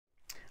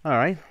All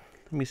right,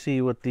 let me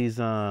see what these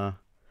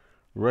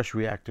Rush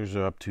reactors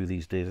are up to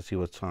these days. Let's see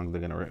what song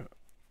they're gonna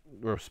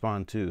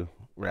respond to,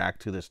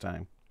 react to this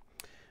time.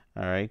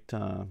 All right,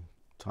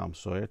 Tom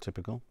Sawyer,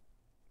 typical.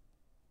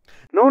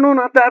 No, no,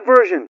 not that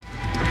version.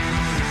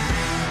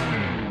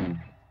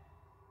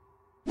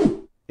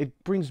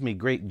 It brings me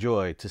great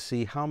joy to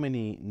see how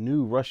many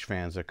new Rush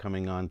fans are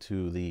coming on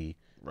to the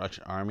Rush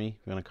Army.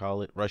 We're gonna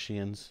call it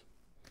Rushians,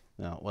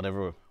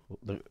 whatever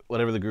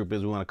the group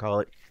is we want to call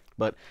it.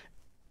 But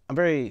I'm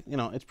very,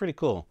 it's pretty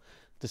cool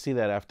to see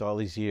that after all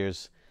these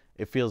years,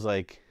 it feels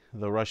like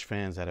the Rush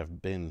fans that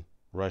have been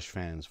Rush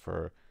fans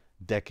for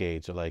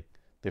decades are like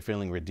they're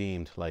feeling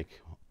redeemed.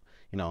 Like,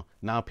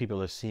 now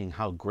people are seeing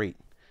how great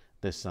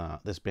this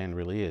band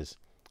really is,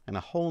 and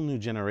a whole new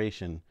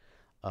generation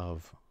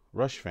of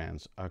Rush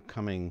fans are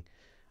coming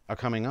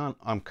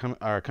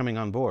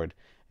on board,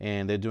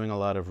 and they're doing a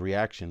lot of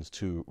reactions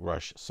to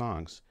Rush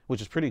songs,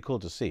 which is pretty cool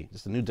to see.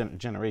 It's the new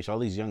generation, all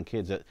these young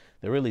kids that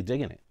they're really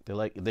digging it.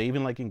 They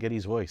even liking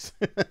Geddy's voice.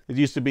 It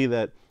used to be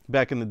that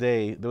back in the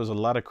day there was a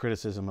lot of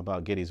criticism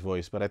about Geddy's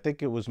voice, but I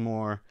think it was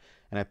more,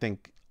 and I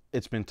think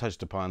it's been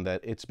touched upon,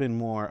 that it's been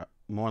more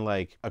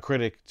like a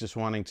critic just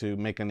wanting to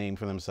make a name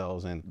for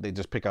themselves, and they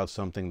just pick out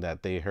something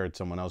that they heard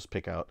someone else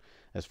pick out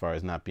as far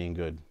as not being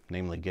good,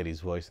 namely Geddy's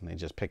voice, and they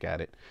just pick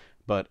at it.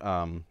 But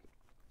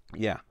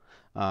yeah,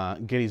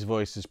 Geddy's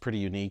voice is pretty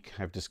unique.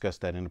 I've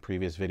discussed that in a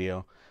previous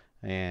video,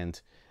 and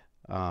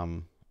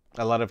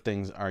a lot of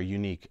things are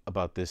unique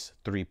about this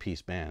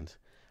three-piece band.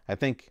 I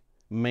think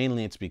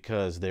mainly it's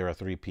because they're a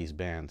three-piece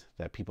band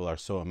that people are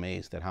so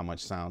amazed at how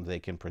much sound they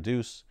can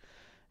produce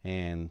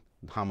and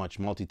how much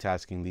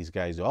multitasking these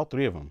guys do, all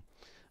three of them,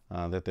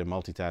 that they're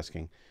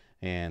multitasking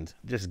and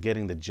just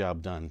getting the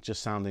job done,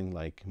 just sounding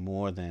like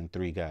more than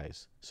three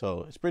guys.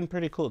 So it's been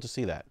pretty cool to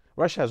see that.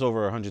 Rush has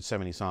over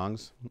 170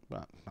 songs.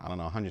 I don't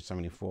know,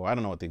 174. I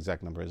don't know what the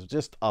exact number is,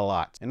 just a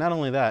lot. And not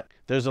only that,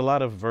 there's a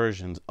lot of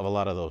versions of a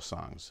lot of those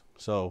songs.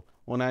 So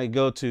when I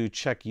go to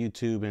check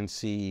YouTube and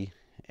see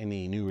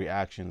any new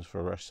reactions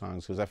for Rush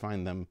songs, because I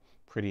find them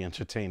pretty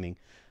entertaining,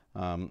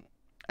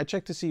 I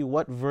check to see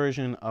what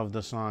version of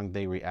the song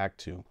they react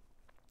to.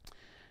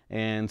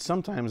 And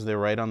sometimes they're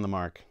right on the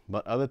mark,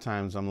 but other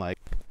times I'm like,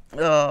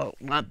 oh,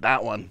 not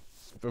that one,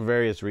 for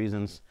various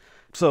reasons.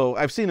 So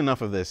I've seen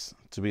enough of this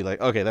to be like,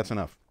 okay, that's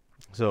enough.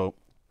 So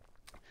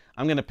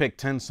I'm gonna pick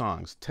 10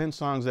 songs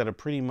that are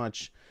pretty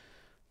much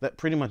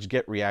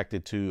get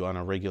reacted to on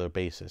a regular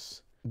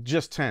basis.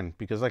 Just 10,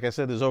 because like I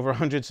said, there's over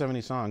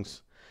 170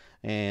 songs,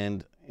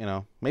 and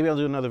maybe I'll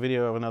do another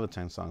video of another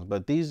 10 songs,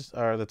 but these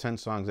are the 10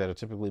 songs that are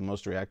typically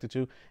most reacted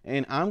to.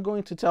 And I'm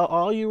going to tell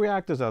all you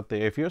reactors out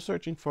there, if you're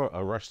searching for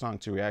a Rush song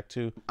to react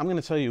to, I'm going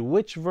to tell you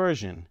which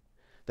version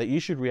that you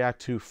should react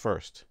to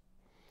first.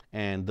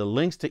 And the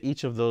links to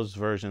each of those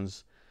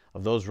versions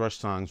of those Rush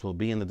songs will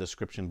be in the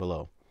description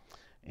below.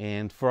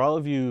 And for all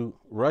of you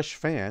Rush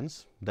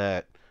fans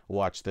that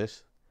watch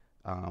this,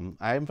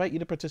 I invite you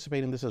to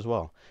participate in this as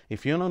well.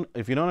 If you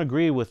don't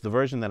agree with the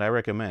version that I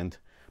recommend,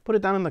 put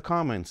it down in the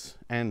comments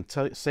and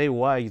say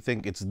why you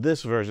think it's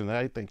this version that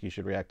I think you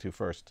should react to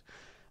first.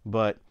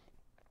 But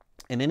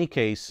in any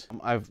case,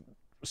 I've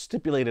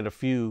stipulated a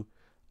few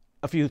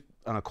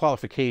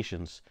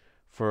qualifications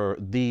for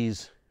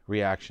these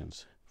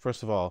reactions.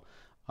 First of all,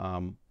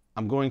 I'm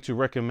going to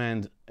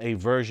recommend a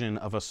version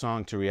of a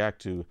song to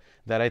react to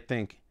that I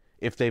think,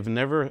 if they've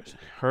never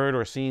heard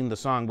or seen the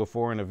song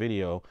before in a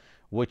video,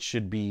 which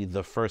should be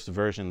the first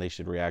version they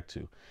should react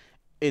to.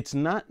 It's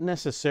not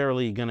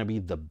necessarily going to be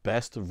the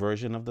best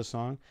version of the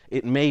song.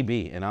 It may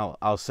be, and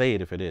I'll say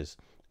it if it is.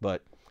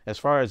 But as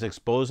far as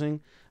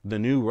exposing the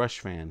new Rush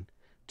fan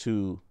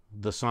to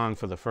the song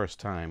for the first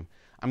time,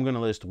 I'm going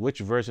to list which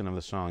version of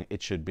the song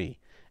it should be.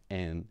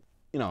 And,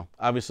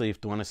 obviously,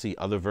 if they want to see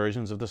other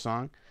versions of the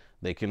song,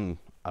 they can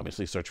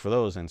obviously search for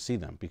those and see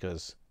them,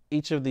 because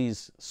each of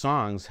these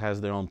songs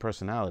has their own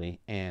personality,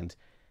 and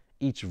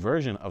each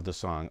version of the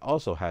song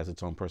also has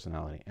its own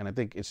personality. And I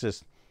think it's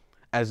just,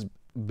 as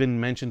been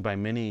mentioned by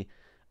many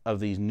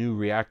of these new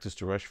reactors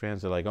to Rush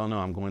fans, they're like, oh no,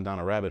 I'm going down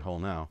a rabbit hole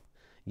now.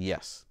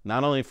 Yes,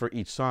 not only for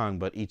each song,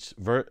 but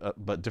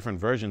but different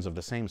versions of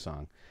the same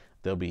song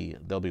they'll be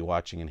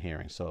watching and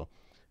hearing. So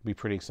it'll be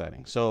pretty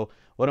exciting. So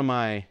what are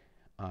my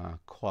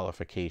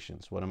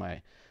qualifications? What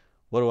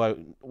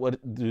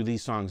do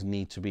these songs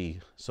need to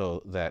be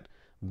so that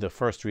the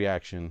first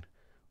reaction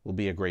will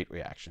be a great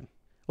reaction?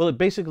 Well, it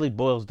basically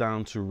boils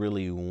down to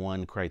really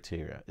one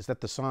criteria, is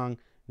that the song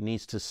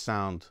needs to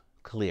sound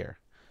clear.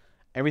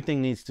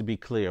 Everything needs to be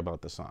clear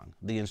about the song.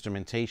 The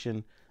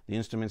instrumentation, the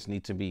instruments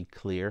need to be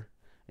clear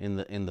in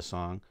the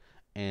song,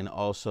 and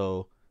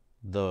also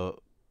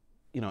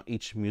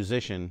each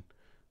musician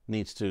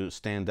needs to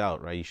stand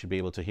out, right? You should be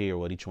able to hear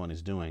what each one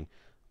is doing,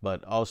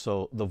 but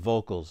also the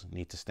vocals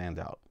need to stand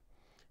out.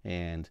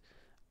 And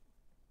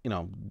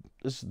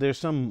there's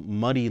some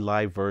muddy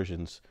live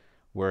versions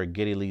where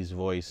Geddy Lee's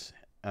voice,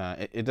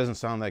 it doesn't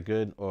sound that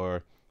good,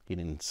 or he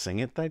didn't sing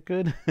it that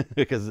good,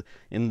 because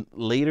in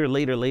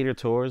later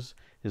tours,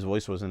 his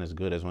voice wasn't as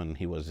good as when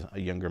he was a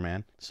younger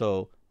man.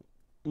 So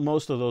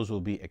most of those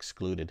will be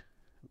excluded.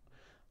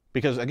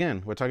 Because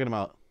again, we're talking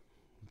about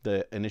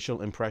the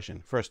initial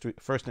impression,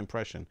 first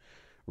impression,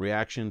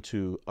 reaction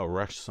to a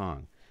Rush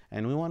song.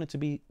 And we want it to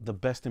be the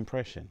best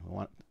impression. We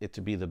want it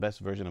to be the best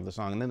version of the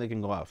song. And then they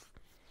can go off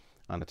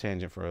on a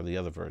tangent for the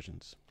other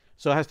versions.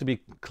 So it has to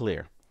be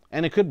clear.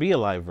 And it could be a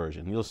live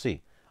version, you'll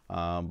see.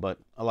 But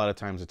a lot of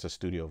times it's a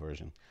studio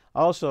version.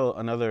 Also,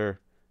 another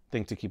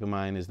thing to keep in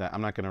mind is that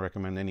I'm not going to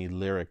recommend any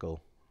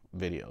lyrical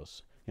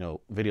videos. You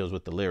know, videos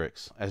with the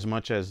lyrics. As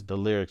much as the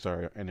lyrics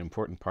are an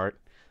important part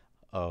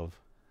of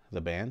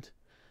the band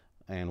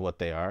and what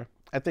they are,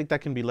 I think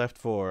that can be left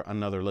for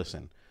another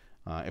listen.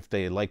 If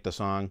they like the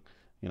song,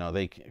 you know,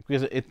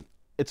 because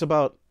it's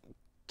about,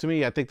 to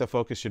me, I think the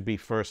focus should be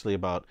firstly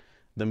about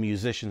the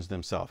musicians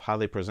themselves, how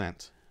they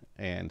present.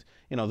 And,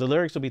 you know, the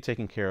lyrics will be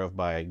taken care of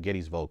by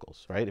Geddy's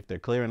vocals, right? If they're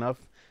clear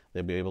enough,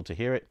 they'll be able to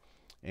hear it.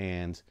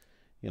 And,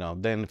 you know,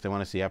 then if they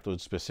want to see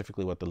afterwards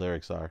specifically what the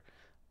lyrics are,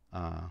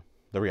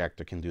 the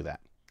reactor can do that.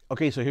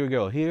 Okay, so here we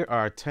go. Here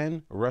are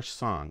 10 Rush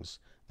songs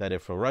that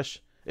if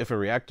a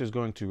reactor is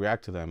going to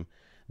react to them,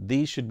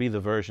 these should be the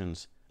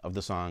versions of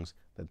the songs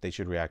that they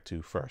should react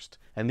to first.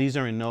 And these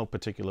are in no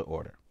particular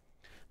order.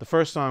 The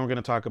first song we're going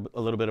to talk a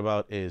little bit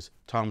about is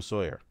Tom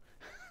Sawyer.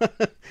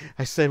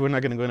 I said we're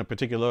not going to go in a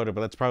particular order,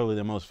 but that's probably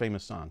the most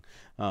famous song.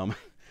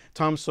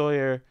 Tom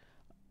Sawyer,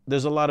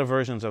 there's a lot of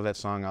versions of that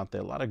song out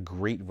there, a lot of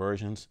great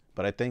versions,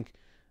 but I think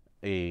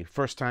a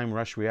first-time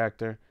Rush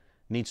reactor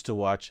needs to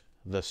watch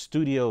the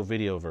studio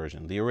video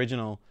version, the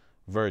original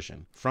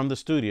version from the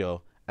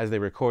studio as they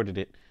recorded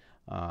it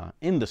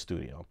in the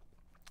studio.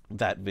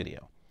 That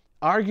video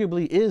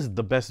arguably is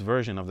the best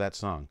version of that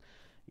song.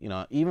 You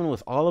know, even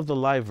with all of the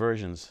live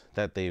versions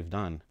that they've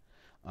done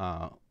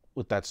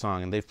with that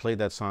song, and they've played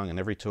that song in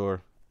every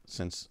tour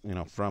since, you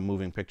know, from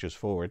Moving Pictures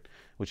forward,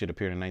 which it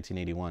appeared in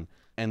 1981.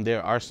 And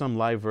there are some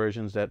live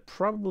versions that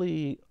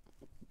probably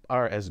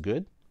are as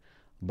good,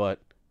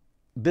 but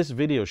this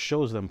video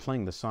shows them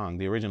playing the song,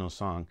 the original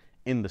song,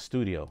 in the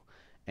studio,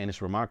 and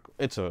it's remarkable.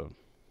 It's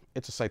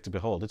a sight to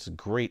behold. It's a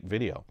great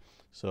video.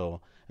 So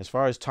as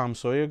far as Tom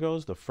Sawyer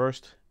goes, the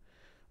first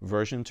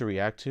version to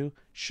react to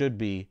should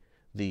be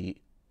the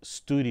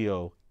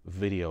studio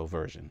video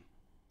version.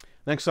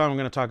 Next song we're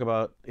going to talk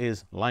about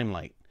is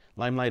Limelight.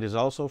 Limelight is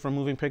also from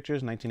Moving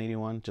Pictures,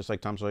 1981, just like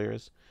Tom Sawyer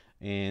is.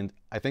 And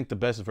I think the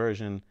best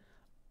version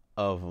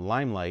of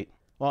Limelight,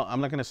 well,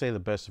 I'm not going to say the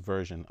best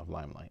version of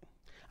Limelight.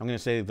 I'm going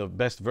to say the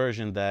best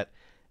version that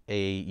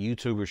a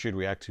YouTuber should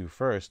react to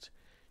first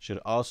should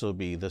also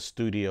be the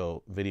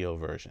studio video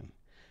version.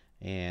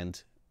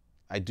 And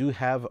I do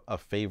have a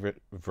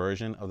favorite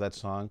version of that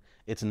song.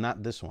 It's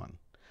not this one,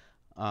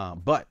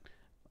 but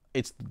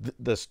it's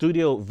the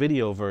studio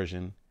video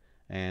version.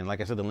 And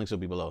like I said, the links will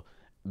be below.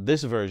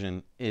 This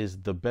version is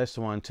the best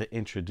one to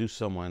introduce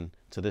someone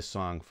to this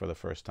song for the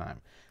first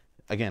time.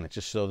 Again, it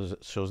just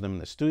shows them in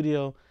the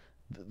studio.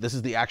 This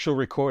is the actual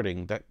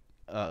recording that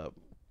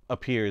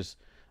appears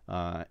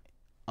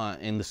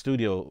in the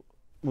studio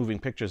Moving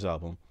Pictures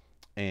album,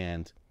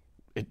 and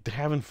they're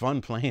having fun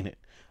playing it.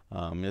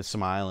 They're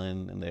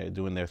smiling and they're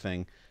doing their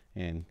thing.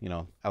 And, you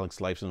know, Alex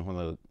Lifeson, one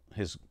of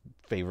his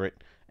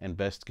favorite and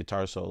best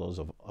guitar solos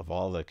of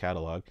all the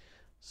catalog.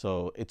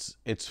 So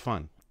it's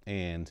fun,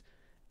 and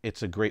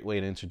it's a great way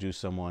to introduce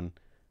someone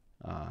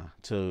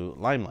to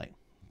Limelight,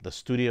 the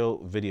studio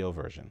video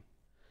version.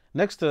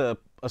 Next, a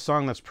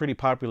song that's pretty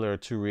popular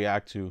to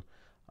react to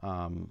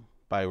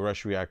by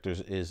Rush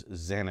reactors is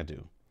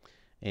Xanadu.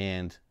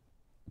 And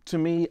to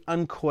me,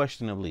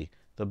 unquestionably,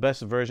 the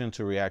best version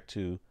to react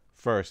to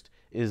first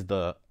is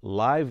the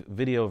live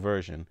video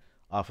version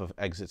off of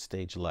Exit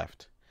Stage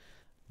Left.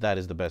 That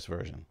is the best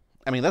version.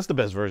 I mean, that's the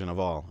best version of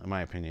all, in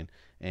my opinion.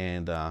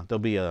 And there'll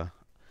be a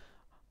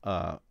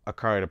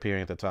card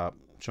appearing at the top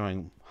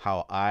showing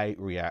how I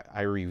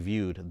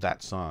reviewed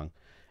that song.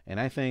 And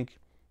I think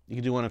you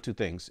can do one of two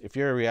things. If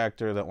you're a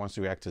reactor that wants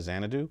to react to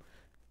Xanadu,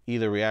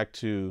 either react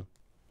to,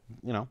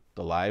 you know,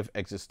 the live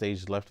Exit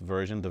Stage Left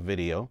version, the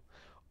video,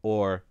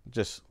 or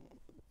just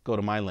go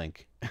to my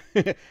link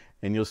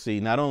and you'll see,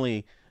 not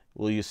only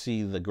will you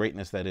see the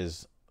greatness that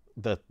is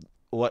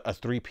what a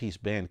three-piece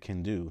band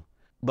can do,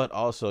 but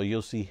also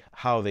you'll see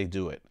how they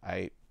do it.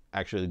 I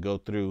actually go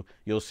through,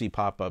 you'll see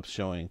pop-ups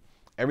showing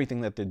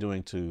everything that they're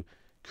doing to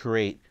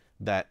create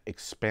that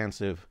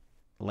expansive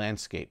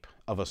landscape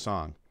of a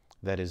song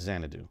that is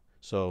Xanadu.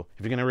 So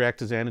if you're going to react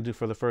to Xanadu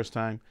for the first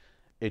time,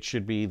 it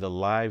should be the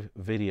live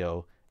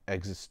video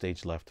Exit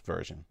Stage Left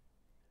version.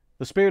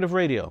 The Spirit of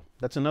Radio,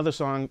 that's another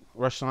song,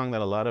 Rush song,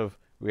 that a lot of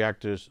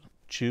reactors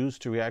choose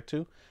to react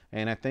to.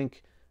 And I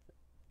think,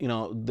 you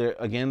know, there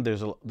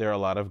are a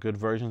lot of good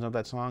versions of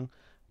that song,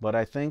 but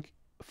I think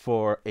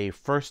for a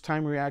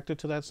first-time reactor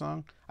to that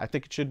song, I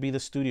think it should be the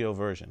studio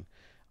version,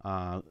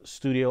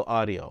 studio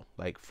audio,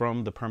 like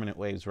from the Permanent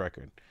Waves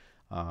record.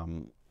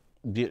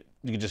 You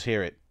can just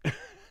hear it,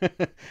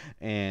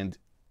 and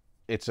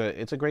it's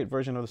a great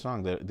version of the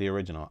song, the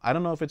original. I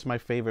don't know if it's my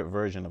favorite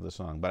version of the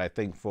song, but I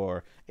think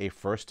for a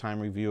first-time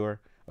reviewer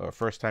or a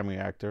first-time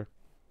reactor,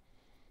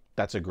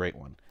 That's a great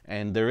one.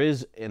 And there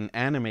is an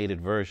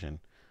animated version.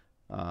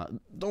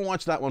 Don't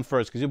watch that one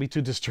first because you'll be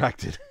too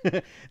distracted.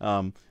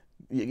 um,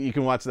 you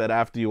can watch that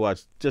after you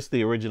watch just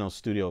the original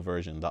studio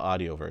version, the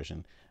audio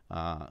version.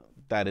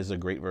 That is a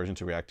great version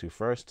to react to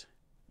first.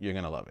 You're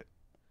going to love it.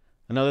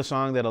 Another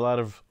song that a lot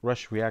of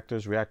Rush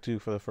reactors react to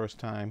for the first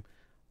time,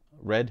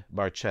 Red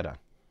Barchetta.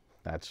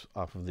 That's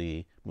off of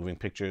the Moving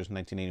Pictures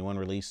 1981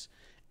 release.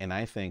 And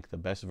I think the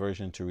best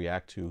version to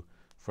react to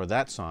for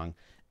that song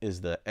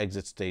is the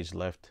Exit Stage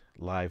Left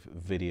live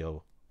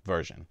video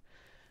version.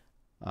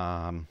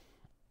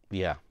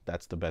 Yeah,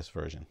 that's the best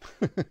version.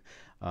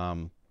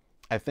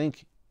 I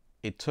think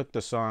it took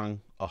the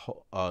song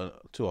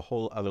to a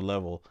whole other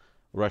level.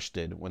 Rush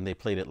did when they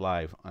played it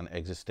live on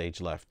Exit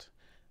Stage Left.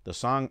 The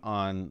song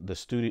on the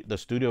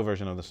studio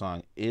version of the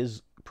song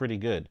is pretty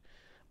good,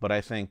 but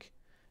I think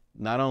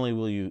not only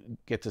will you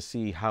get to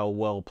see how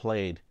well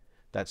played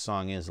that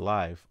song is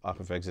live off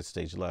of Exit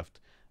Stage Left,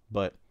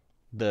 but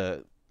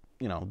the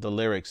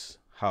lyrics,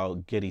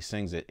 how Geddy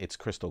sings it, it's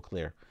crystal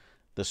clear.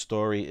 The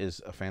story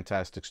is a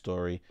fantastic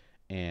story,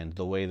 and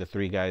the way the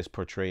three guys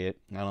portray it,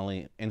 not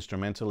only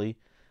instrumentally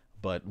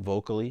but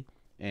vocally,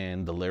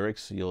 and the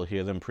lyrics, you'll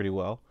hear them pretty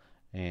well,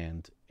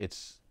 and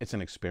it's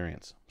an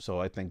experience. So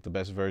I think the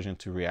best version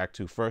to react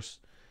to first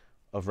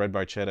of Red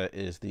Barchetta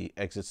is the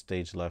Exit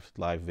Stage Left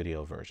live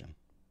video version.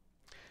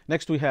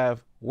 Next we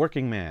have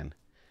Working Man.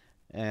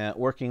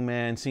 Working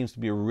Man seems to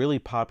be a really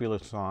popular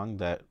song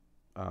that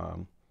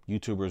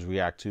YouTubers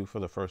react to for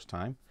the first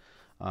time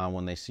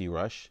when they see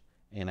Rush.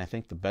 And I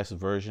think the best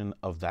version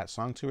of that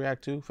song to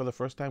react to for the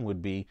first time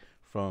would be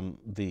from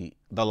the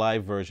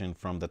live version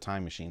from the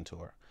Time Machine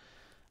tour.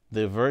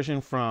 The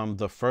version from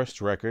the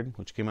first record,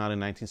 which came out in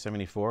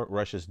 1974,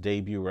 Rush's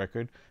debut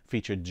record,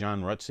 featured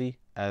John Rutsey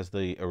as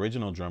the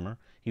original drummer.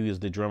 He was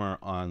the drummer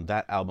on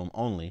that album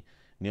only.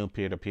 Neil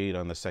Peart appeared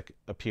on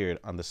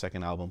the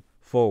second album,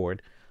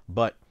 Forward.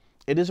 But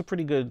it is a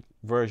pretty good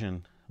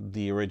version,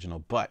 the original.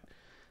 But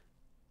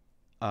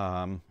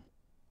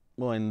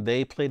when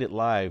they played it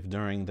live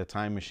during the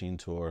Time Machine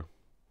tour,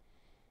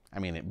 I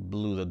mean, it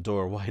blew the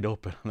door wide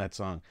open on that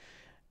song.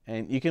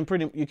 And you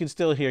can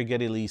still hear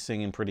Geddy Lee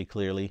singing pretty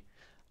clearly.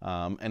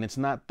 And it's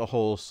not the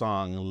whole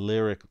song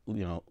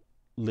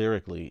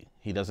lyrically.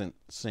 He doesn't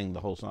sing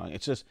the whole song.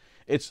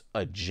 It's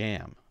a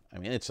jam. I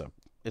mean, it's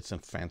a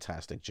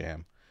fantastic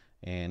jam.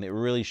 And it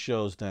really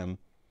shows them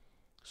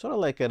sort of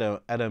like at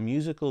a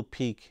musical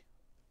peak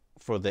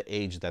for the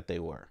age that they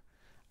were.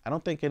 I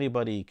don't think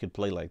anybody could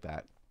play like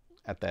that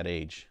at that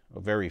age,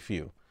 or very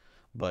few.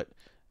 But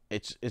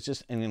it's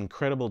just an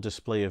incredible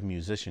display of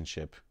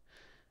musicianship.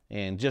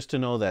 And just to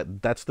know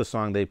that that's the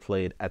song they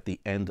played at the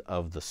end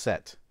of the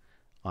set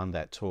on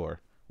that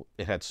tour,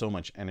 it had so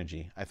much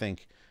energy. I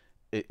think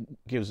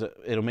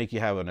it'll make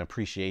you have an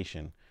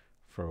appreciation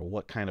for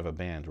what kind of a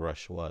band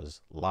Rush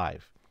was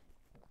live.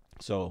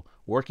 So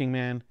Working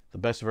Man, the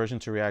best version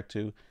to react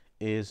to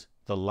is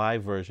the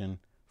live version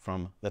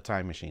from the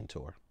Time Machine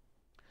tour.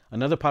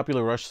 Another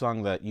popular Rush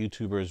song that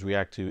YouTubers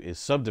react to is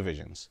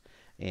Subdivisions.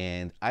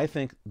 And I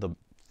think the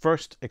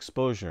first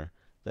exposure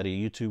that a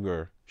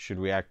YouTuber should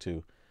react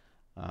to,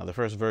 the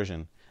first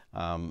version,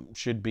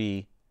 should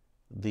be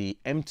the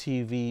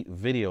MTV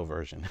video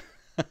version.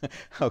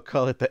 I'll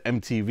call it the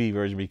MTV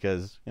version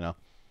because,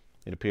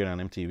 it appeared on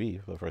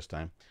MTV for the first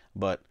time.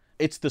 But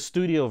it's the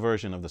studio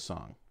version of the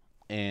song.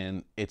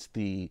 And it's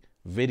the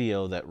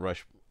video that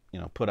Rush,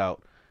 put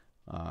out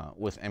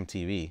with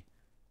MTV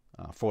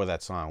for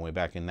that song way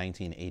back in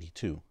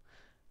 1982.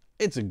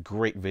 It's a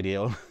great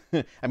video.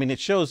 I mean, it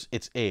shows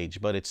its age,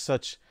 but it's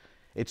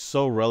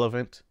so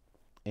relevant,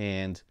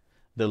 and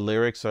the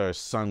lyrics are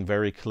sung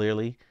very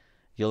clearly.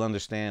 You'll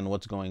understand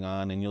what's going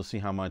on, and you'll see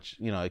how much,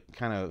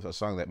 kind of a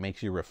song that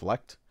makes you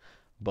reflect,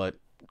 but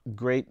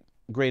great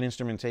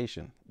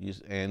instrumentation.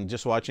 And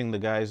just watching the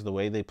guys, the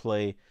way they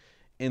play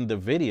in the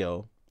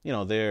video,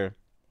 they're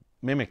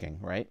mimicking,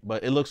 right?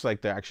 But it looks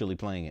like they're actually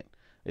playing it.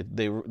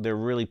 They're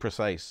really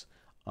precise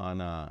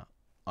on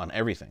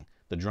everything.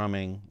 The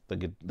drumming,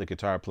 the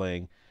guitar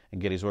playing,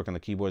 and Geddy's work on the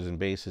keyboards and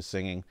bass, his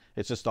singing.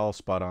 It's just all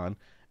spot on.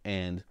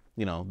 And,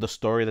 the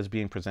story that's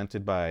being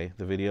presented by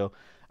the video,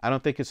 I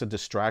don't think it's a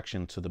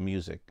distraction to the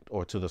music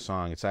or to the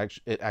song.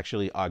 It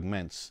actually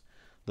augments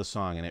the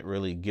song, and it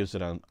really gives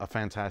it a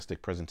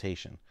fantastic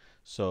presentation.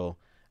 So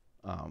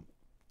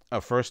a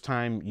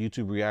first-time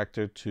YouTube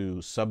reactor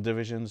to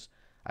Subdivisions,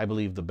 I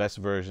believe the best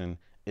version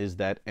is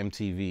that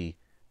MTV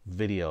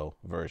video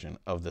version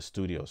of the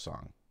studio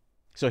song.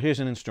 So here's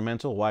an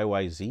instrumental,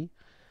 YYZ,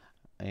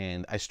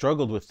 and I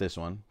struggled with this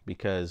one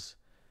because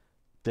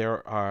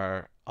there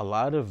are a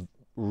lot of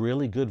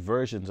really good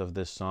versions of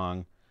this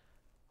song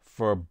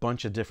for a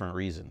bunch of different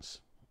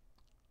reasons.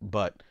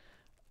 But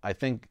I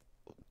think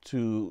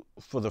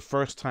for the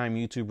first time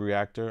YouTube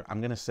reactor,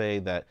 I'm going to say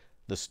that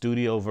the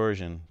studio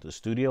version, the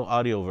studio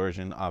audio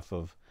version off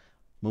of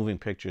Moving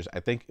Pictures, I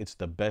think it's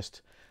the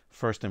best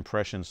first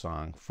impression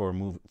song for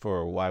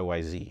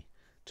YYZ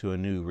to a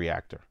new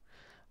reactor.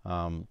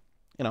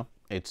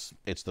 It's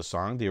the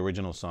song, the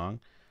original song.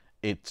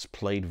 It's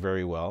played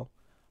very well.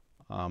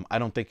 I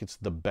don't think it's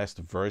the best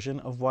version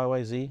of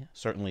YYZ.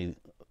 Certainly,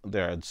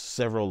 there are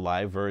several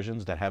live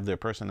versions that have their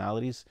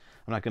personalities.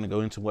 I'm not going to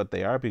go into what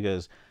they are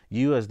because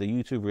you, as the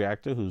YouTube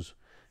reactor who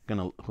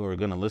are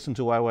gonna listen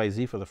to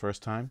YYZ for the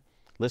first time,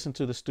 listen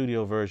to the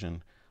studio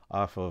version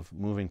off of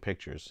Moving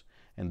Pictures,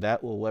 and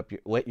that will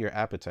whet your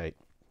appetite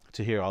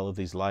to hear all of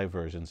these live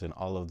versions and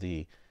all of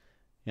the,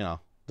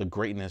 the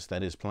greatness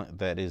that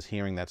is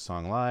hearing that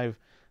song live.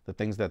 The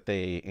things that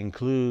they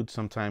include,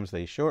 sometimes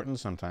they shorten,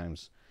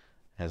 sometimes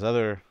has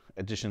other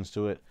additions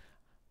to it.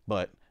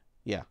 But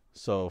yeah,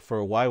 so for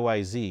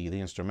YYZ, the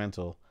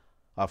instrumental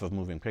off of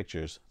Moving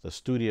Pictures, the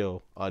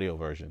studio audio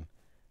version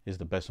is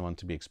the best one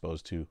to be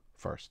exposed to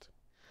first.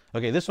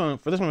 Okay, for this one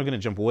we're going to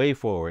jump way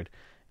forward,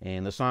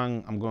 and the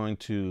song I'm going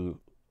to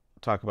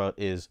talk about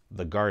is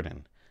The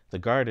Garden. The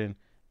Garden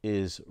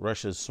is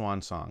Rush's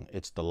swan song.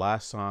 It's the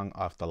last song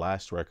off the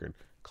last record,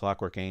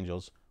 Clockwork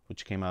Angels,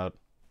 which came out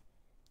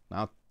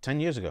now 10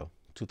 years ago,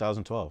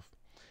 2012.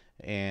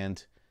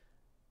 And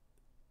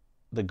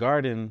The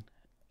Garden,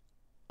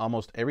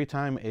 almost every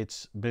time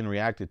it's been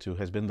reacted to,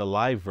 has been the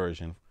live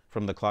version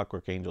from the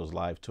Clockwork Angels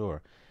live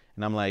tour.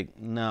 And I'm like,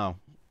 no,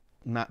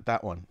 not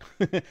that one.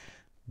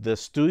 The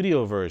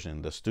studio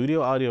version, the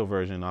studio audio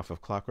version off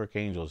of Clockwork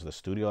Angels, the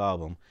studio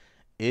album,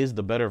 is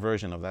the better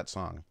version of that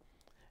song.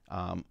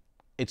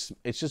 It's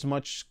just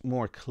much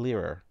more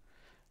clearer.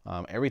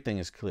 Everything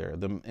is clear.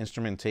 The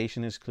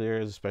instrumentation is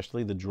clear,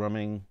 especially the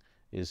drumming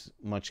is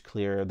much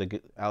clearer.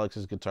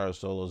 Alex's guitar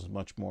solo is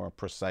much more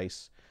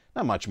precise.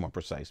 Not much more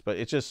precise, but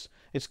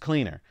it's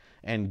cleaner.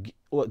 And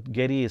what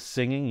Geddy is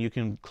singing, you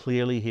can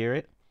clearly hear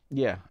it.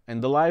 Yeah,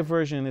 and the live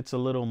version, it's a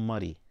little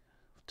muddy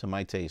to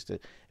my taste,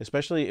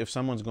 especially if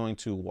someone's going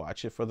to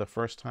watch it for the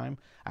first time.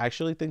 I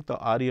actually think the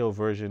audio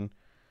version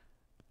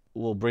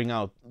will bring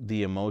out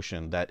the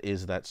emotion that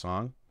is that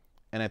song,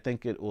 and I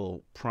think it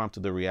will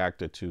prompt the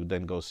reactor to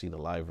then go see the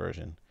live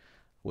version,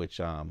 which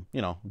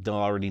they'll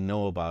already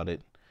know about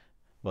it.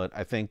 But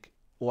I think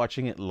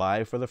watching it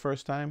live for the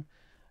first time,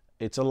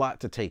 it's a lot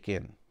to take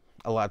in.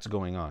 A lot's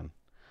going on.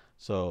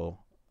 So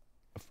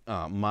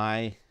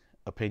my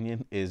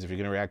opinion is, if you're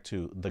going to react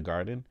to The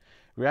Garden,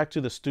 react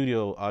to the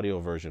studio audio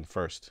version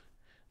first.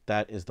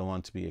 That is the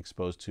one to be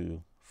exposed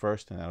to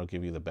first, and that'll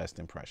give you the best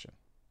impression.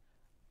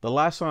 The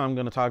last song I'm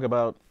going to talk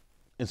about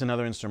is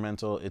another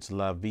instrumental. It's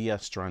La Via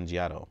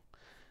Strangiato.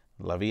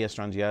 La Via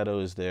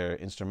Strangiato is their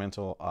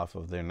instrumental off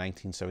of their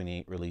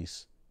 1978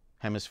 release,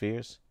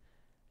 Hemispheres.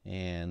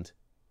 And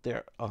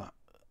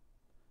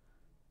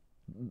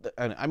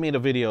I made a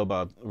video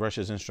about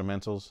Rush's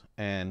instrumentals,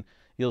 and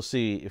you'll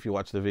see if you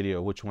watch the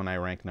video which one I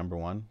rank number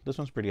one. This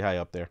one's pretty high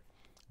up there,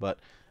 but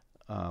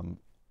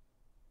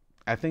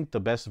I think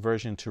the best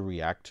version to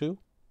react to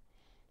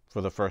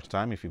for the first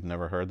time, if you've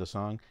never heard the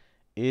song,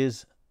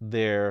 is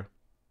their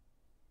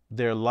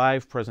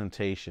live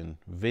presentation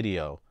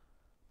video,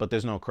 but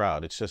there's no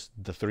crowd. It's just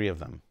the three of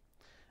them.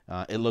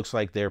 It looks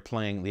like they're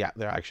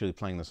actually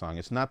playing the song.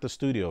 It's not the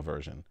studio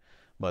version,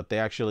 but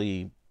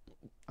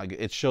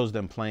it shows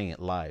them playing it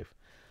live.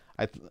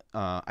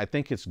 I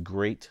think it's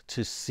great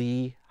to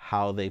see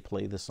how they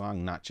play the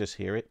song, not just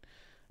hear it,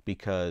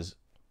 because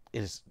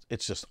it's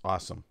just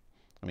awesome.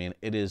 I mean,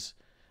 it is,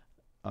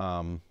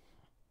 the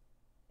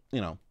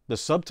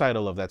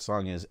subtitle of that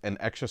song is An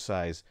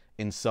Exercise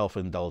in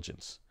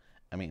Self-Indulgence.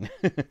 I mean,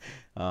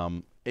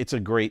 it's a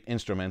great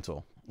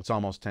instrumental. It's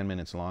almost 10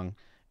 minutes long,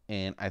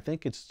 and I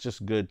think it's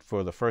just good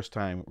for the first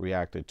time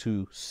reactor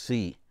to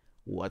see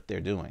what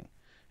they're doing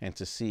and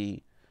to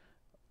see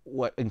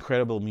what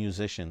incredible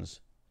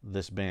musicians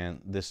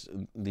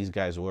these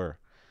guys were.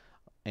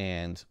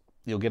 And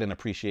you'll get an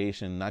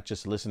appreciation, not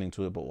just listening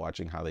to it, but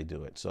watching how they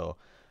do it. So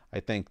I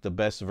think the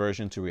best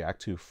version to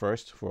react to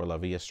first for La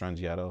Via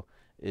Strangiato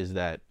is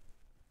that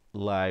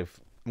live.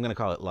 I'm going to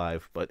call it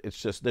live, but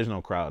it's just, there's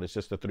no crowd. It's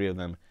just the three of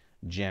them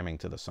jamming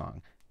to the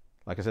song.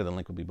 Like I said, the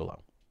link will be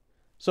below.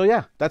 So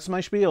yeah, that's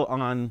my spiel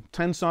on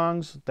 10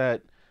 songs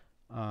that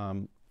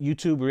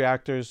YouTube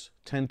reactors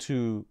tend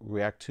to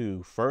react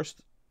to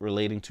first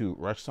relating to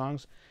Rush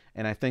songs.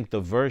 And I think the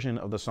version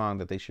of the song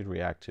that they should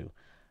react to.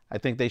 I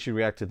think they should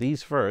react to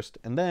these first,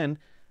 and then,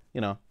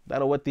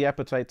 that'll whet the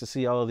appetite to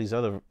see all of these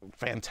other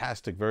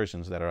fantastic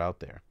versions that are out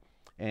there.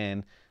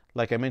 And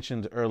like I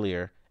mentioned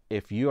earlier,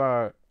 if you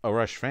are a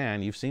Rush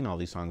fan, you've seen all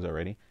these songs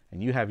already,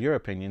 and you have your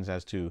opinions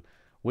as to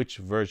which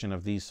version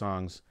of these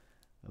songs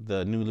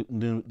the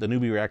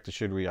newbie reactor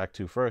should react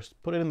to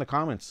first. Put it in the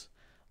comments.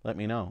 Let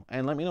me know.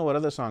 And let me know what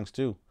other songs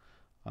too,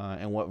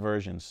 and what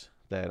versions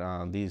that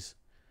these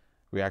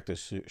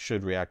reactors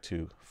should react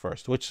to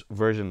first. Which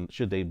version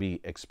should they be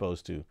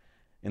exposed to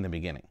in the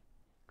beginning?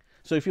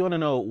 So if you want to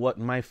know what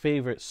my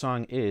favorite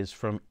song is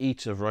from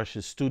each of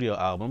Rush's studio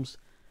albums,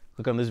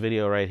 click on this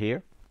video right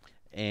here.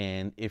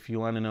 And if you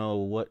want to know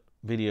what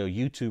video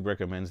YouTube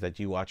recommends that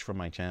you watch from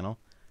my channel,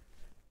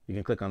 you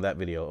can click on that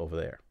video over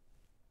there.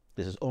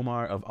 This is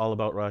Omar of All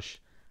About Rush.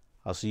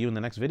 I'll see you in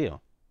the next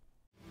video.